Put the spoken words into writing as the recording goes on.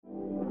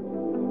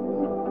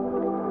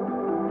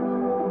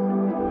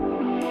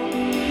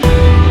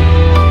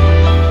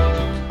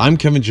I'm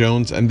Kevin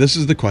Jones, and this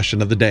is the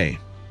question of the day.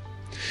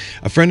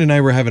 A friend and I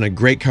were having a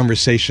great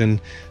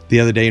conversation the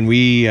other day, and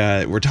we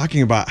were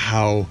talking about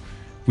how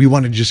we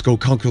want to just go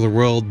conquer the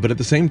world, but at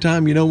the same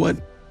time, you know what?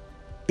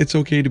 It's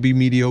okay to be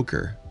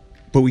mediocre.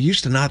 But we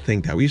used to not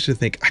think that. We used to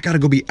think, I got to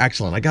go be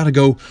excellent. I got to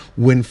go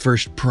win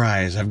first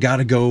prize. I've got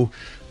to go,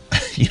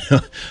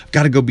 I've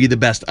got to go be the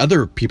best.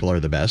 Other people are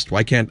the best.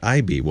 Why can't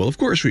I be? Well, of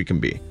course we can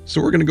be.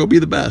 So we're going to go be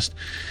the best.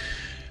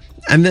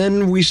 And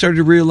then we started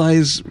to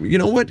realize, you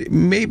know what,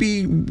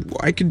 maybe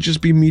I could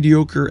just be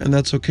mediocre and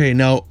that's okay.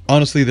 Now,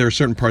 honestly, there are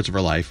certain parts of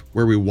our life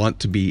where we want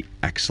to be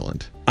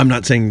excellent. I'm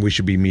not saying we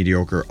should be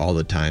mediocre all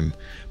the time,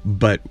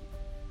 but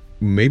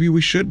maybe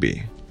we should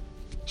be.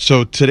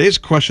 So today's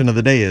question of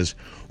the day is,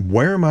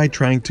 where am I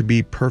trying to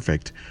be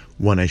perfect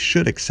when I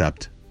should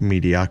accept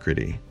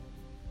mediocrity?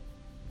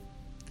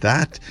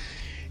 That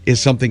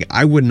is something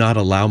I would not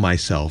allow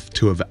myself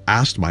to have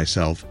asked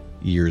myself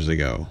years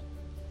ago.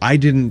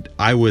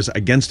 I was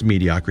against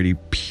mediocrity,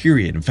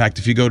 period. In fact,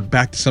 if you go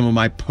back to some of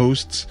my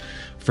posts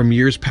from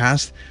years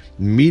past,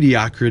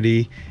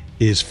 mediocrity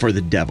is for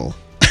the devil.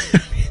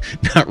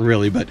 Not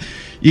really, but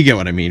you get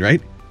what I mean, right?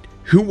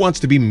 Who wants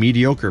to be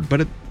mediocre?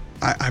 But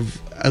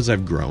as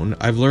I've grown,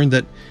 I've learned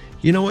that,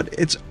 you know what?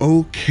 It's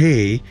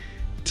okay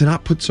to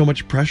not put so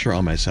much pressure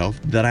on myself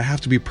that I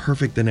have to be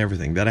perfect in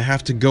everything, that I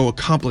have to go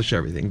accomplish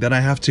everything, that I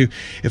have to,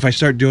 if I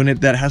start doing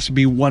it, that has to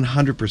be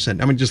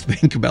 100%. I mean, just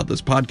think about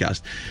this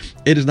podcast.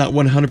 It is not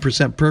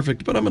 100%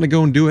 perfect, but I'm going to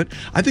go and do it.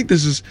 I think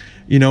this is,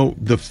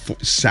 the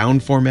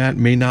sound format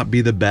may not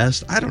be the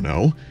best. I don't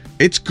know.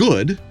 It's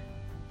good.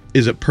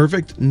 Is it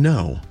perfect?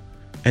 No.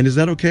 And is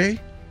that okay?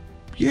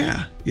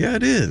 Yeah,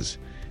 it is.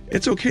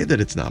 It's okay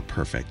that it's not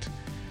perfect.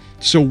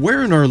 So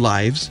where in our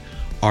lives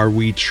are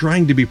we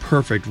trying to be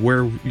perfect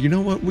where, you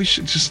know what, we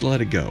should just let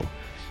it go.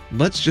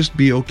 Let's just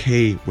be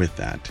okay with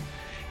that.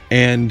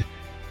 And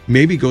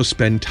maybe go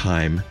spend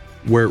time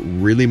where it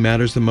really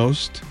matters the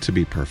most to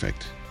be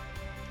perfect,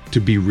 to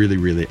be really,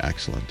 really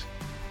excellent.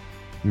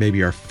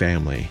 Maybe our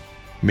family.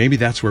 Maybe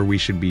that's where we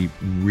should be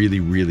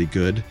really, really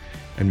good.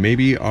 And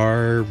maybe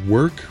our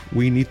work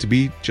we need to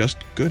be just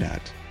good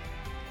at.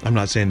 I'm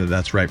not saying that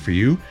that's right for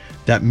you.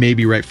 That may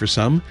be right for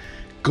some.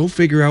 Go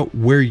figure out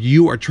where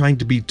you are trying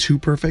to be too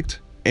perfect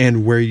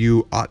and where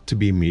you ought to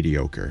be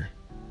mediocre.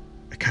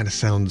 It kind of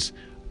sounds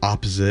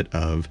opposite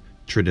of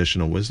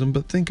traditional wisdom,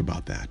 but think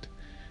about that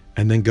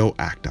and then go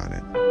act on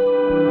it.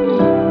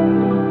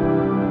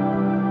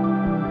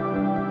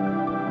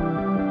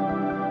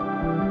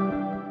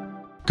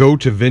 Go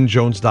to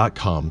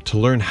vinjones.com to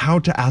learn how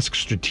to ask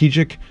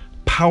strategic,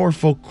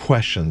 powerful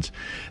questions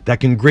that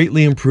can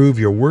greatly improve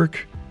your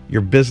work,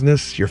 your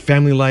business, your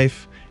family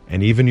life,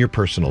 and even your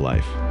personal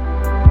life.